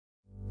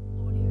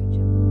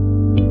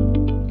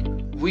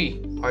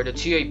are the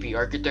TIP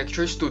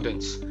architecture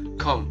students.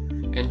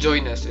 Come and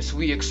join us as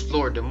we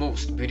explore the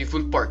most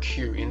beautiful park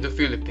here in the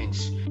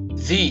Philippines,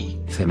 the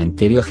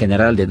Cementerio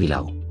General de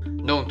Dilao,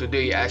 known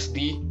today as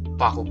the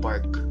Paco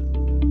Park.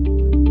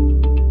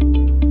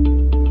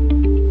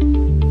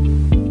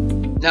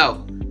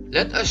 Now,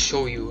 let us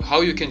show you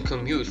how you can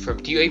commute from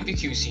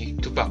TIPQC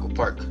to Paco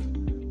Park.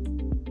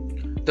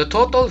 The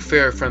total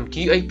fare from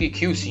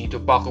TIPQC to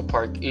Paco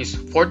Park is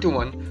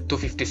 41 to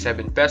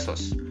 57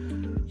 pesos.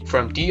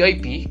 From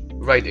TIP,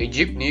 ride a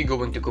jeepney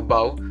going to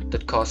Cubao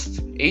that costs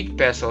 8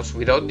 pesos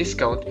without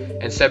discount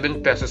and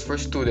 7 pesos for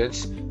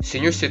students,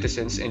 senior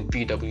citizens, and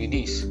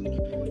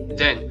PWDs.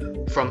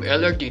 Then, from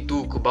LRT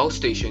to Cubao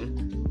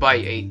Station, buy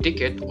a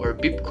ticket or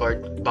beep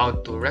card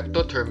bound to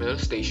Recto Terminal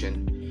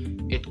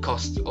Station. It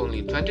costs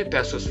only 20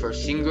 pesos for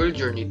single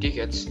journey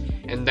tickets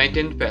and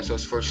 19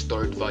 pesos for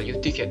stored value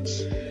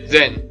tickets.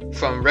 Then,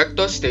 from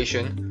Recto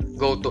Station,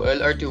 go to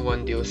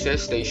LRT1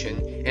 Diocese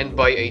Station and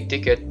buy a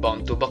ticket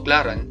bound to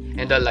Baclaran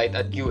and alight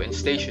at UN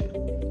Station.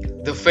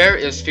 The fare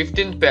is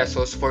 15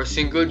 pesos for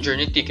single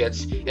journey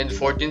tickets and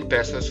 14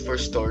 pesos for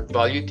stored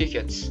value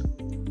tickets.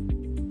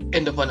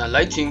 And upon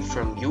alighting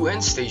from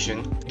UN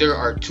Station, there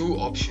are two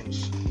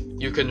options.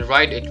 You can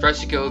ride a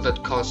tricycle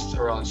that costs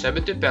around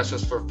 70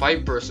 pesos for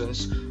 5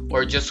 persons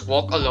or just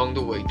walk along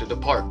the way to the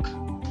park.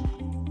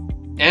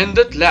 And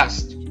at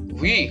last,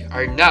 we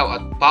are now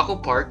at Paco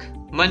Park,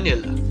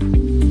 Manila.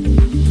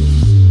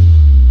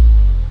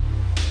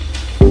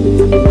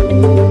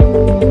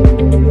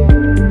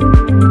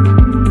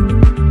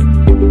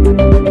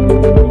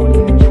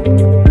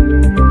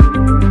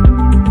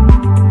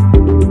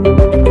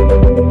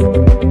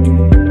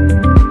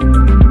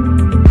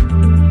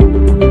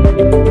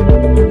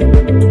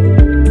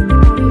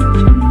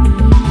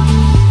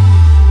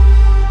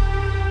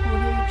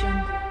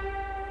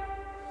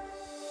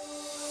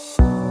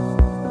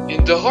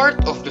 In the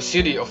heart of the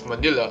city of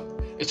Manila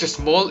is a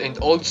small and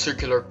old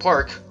circular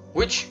park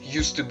which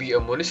used to be a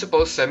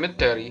municipal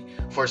cemetery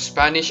for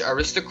Spanish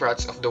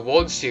aristocrats of the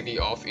walled city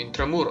of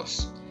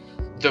Intramuros,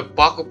 the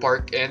Paco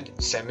Park and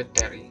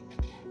Cemetery.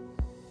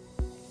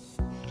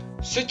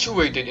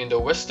 Situated in the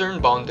western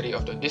boundary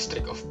of the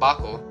district of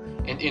Paco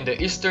and in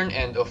the eastern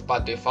end of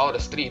Padre Faura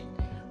Street,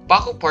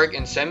 Paco Park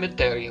and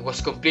Cemetery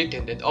was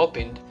completed and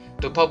opened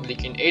to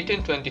public in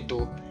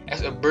 1822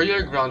 as a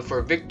burial ground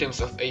for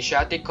victims of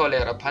Asiatic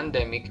cholera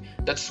pandemic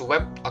that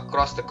swept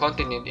across the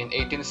continent in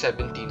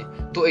 1817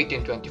 to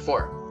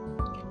 1824.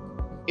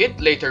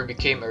 It later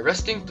became a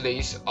resting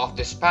place of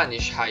the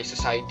Spanish high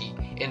society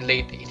in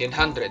late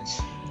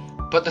 1800s.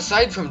 But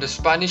aside from the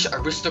Spanish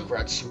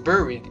aristocrats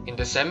buried in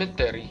the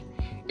cemetery,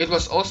 it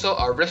was also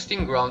a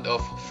resting ground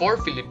of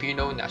 4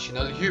 Filipino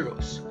national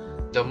heroes.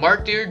 The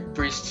martyred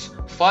priests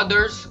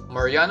Fathers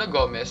Mariano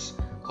Gomez,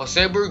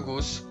 Jose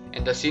Burgos,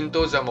 and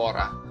Jacinto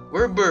Zamora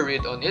were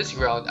buried on its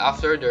ground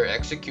after their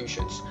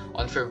executions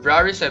on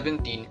February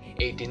 17,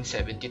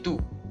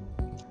 1872.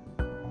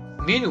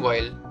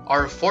 Meanwhile,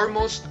 our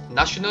foremost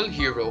national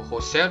hero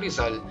Jose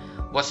Rizal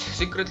was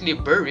secretly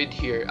buried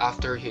here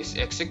after his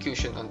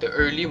execution on the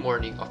early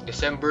morning of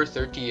December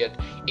 30,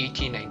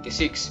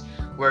 1896,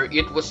 where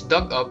it was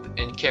dug up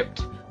and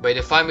kept by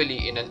the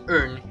family in an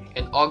urn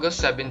on August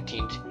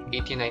 17,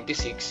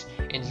 1896,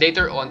 and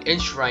later on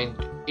enshrined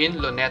in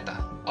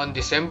Luneta on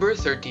December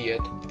 30,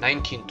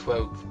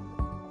 1912.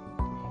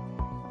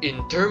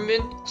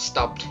 Interment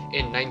stopped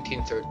in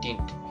 1913,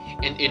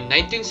 and in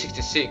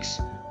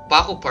 1966,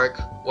 Paco Park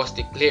was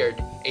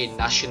declared a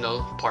national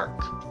park.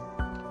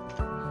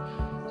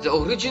 The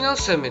original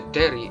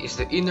cemetery is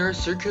the inner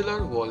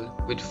circular wall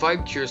with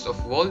 5 tiers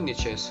of wall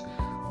niches,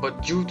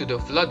 but due to the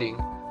flooding,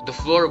 the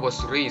floor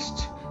was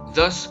raised,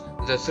 thus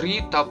the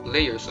 3 top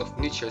layers of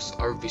niches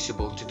are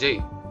visible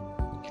today.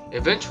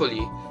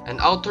 Eventually, an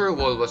outer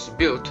wall was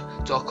built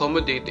to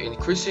accommodate the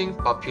increasing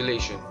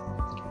population.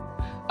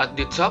 At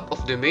the top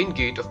of the main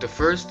gate of the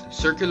first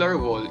circular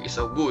wall is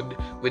a wood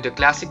with the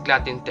classic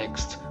Latin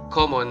text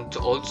common to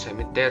old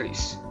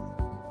cemeteries,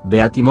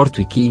 Beati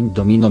mortui qui in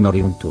Domino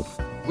moriuntur,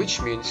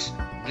 which means,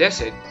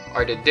 "Blessed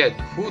are the dead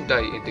who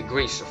die in the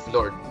grace of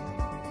Lord."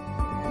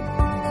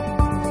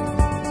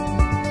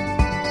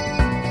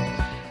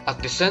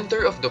 At the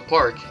center of the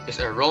park is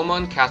a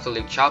Roman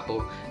Catholic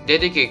chapel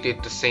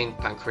dedicated to Saint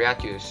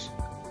Pancratius.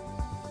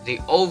 The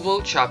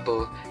oval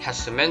chapel has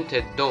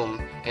cemented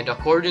dome, and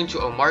according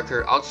to a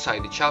marker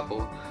outside the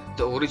chapel,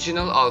 the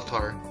original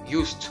altar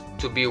used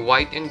to be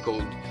white and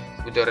gold,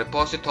 with the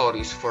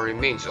repositories for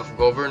remains of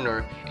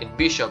governor and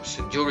bishops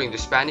during the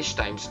Spanish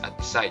times at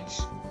the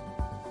sides.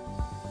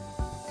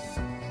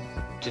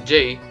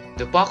 Today,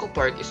 the Paco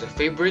Park is a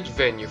favorite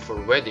venue for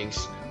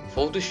weddings,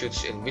 photo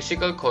shoots, and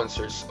musical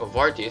concerts of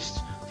artists,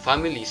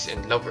 families,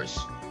 and lovers.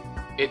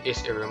 It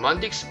is a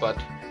romantic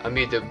spot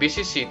amid the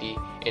busy city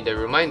and a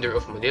reminder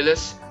of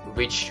Manila's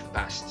rich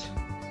past.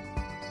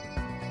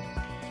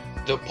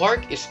 The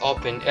park is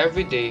open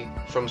every day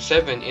from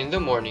 7 in the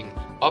morning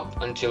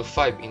up until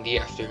 5 in the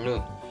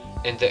afternoon,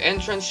 and the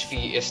entrance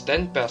fee is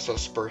 10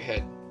 pesos per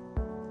head.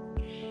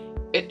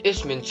 It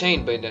is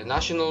maintained by the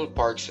National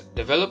Parks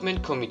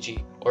Development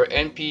Committee or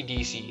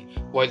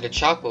NPDC, while the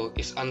chapel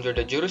is under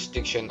the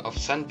jurisdiction of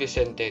San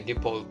Vicente de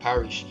Paul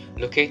Parish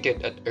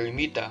located at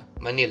Ermita,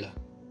 Manila.